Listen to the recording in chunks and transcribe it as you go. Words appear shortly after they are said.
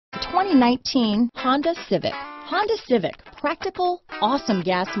2019 Honda Civic. Honda Civic, practical, awesome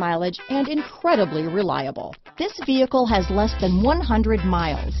gas mileage, and incredibly reliable. This vehicle has less than 100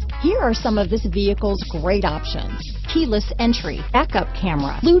 miles. Here are some of this vehicle's great options: keyless entry, backup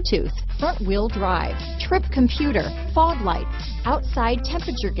camera, Bluetooth, front-wheel drive, trip computer, fog lights, outside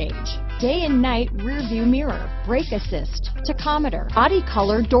temperature gauge, day and night rear view mirror, brake assist, tachometer, body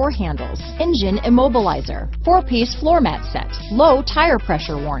color door handles, engine immobilizer, 4-piece floor mat set, low tire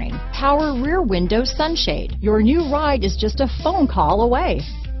pressure warning, power rear window sunshade. Your new ride is just a phone call away.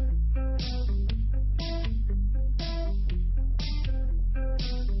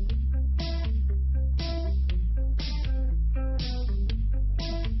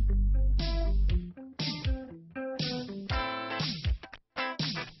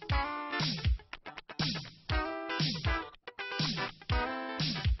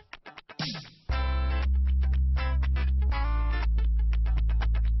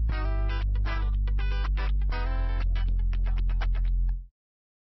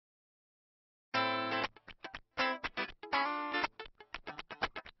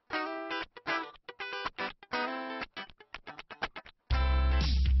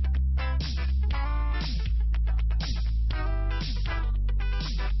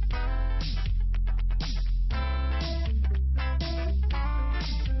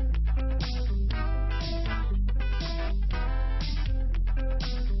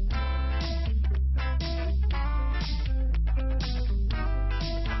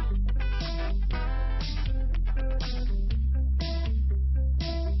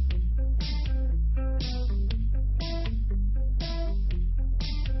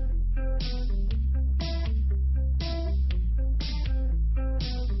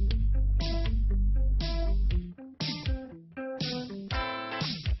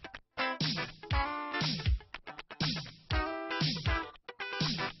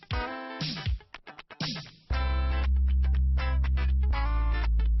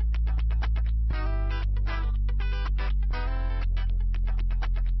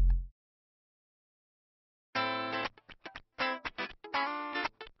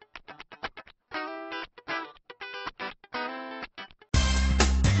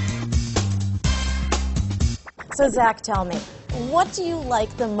 So Zach, tell me, what do you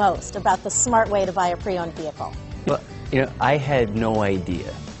like the most about the smart way to buy a pre-owned vehicle? Well, I had no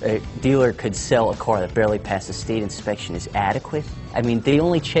idea a dealer could sell a car that barely passed the state inspection as adequate. I mean, they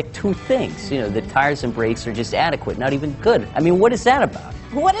only check 2 things. The tires and brakes are just adequate, not even good. I mean, what is that about?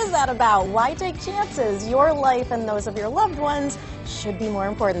 What is that about? Why take chances? Your life and those of your loved ones should be more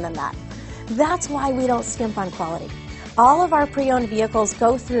important than that. That's why we don't skimp on quality. All of our pre-owned vehicles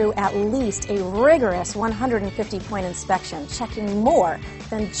go through at least a rigorous 150-point inspection, checking more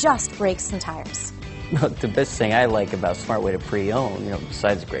than just brakes and tires. The best thing I like about Smart Way to Pre-Own,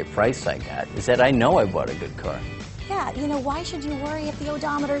 besides the great price I got, is that I know I bought a good car. Yeah, why should you worry if the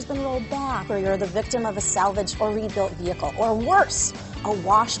odometer's been rolled back, or you're the victim of a salvaged or rebuilt vehicle, or worse, a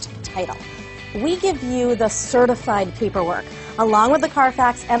washed title? We give you the certified paperwork, along with the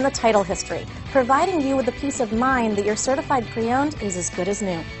Carfax and the title history, providing you with the peace of mind that your certified pre-owned is as good as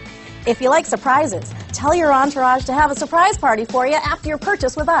new. If you like surprises, tell your entourage to have a surprise party for you after your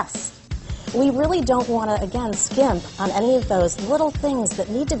purchase with us. We really don't want to, again, skimp on any of those little things that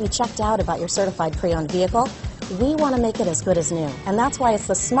need to be checked out about your certified pre-owned vehicle. We want to make it as good as new, and that's why it's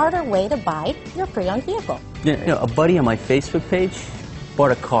the smarter way to buy your pre-owned vehicle. A buddy on my Facebook page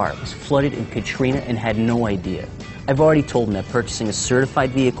bought a car, was flooded in Katrina, and had no idea. I've already told him that purchasing a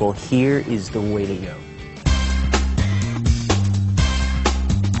certified vehicle here is the way to go.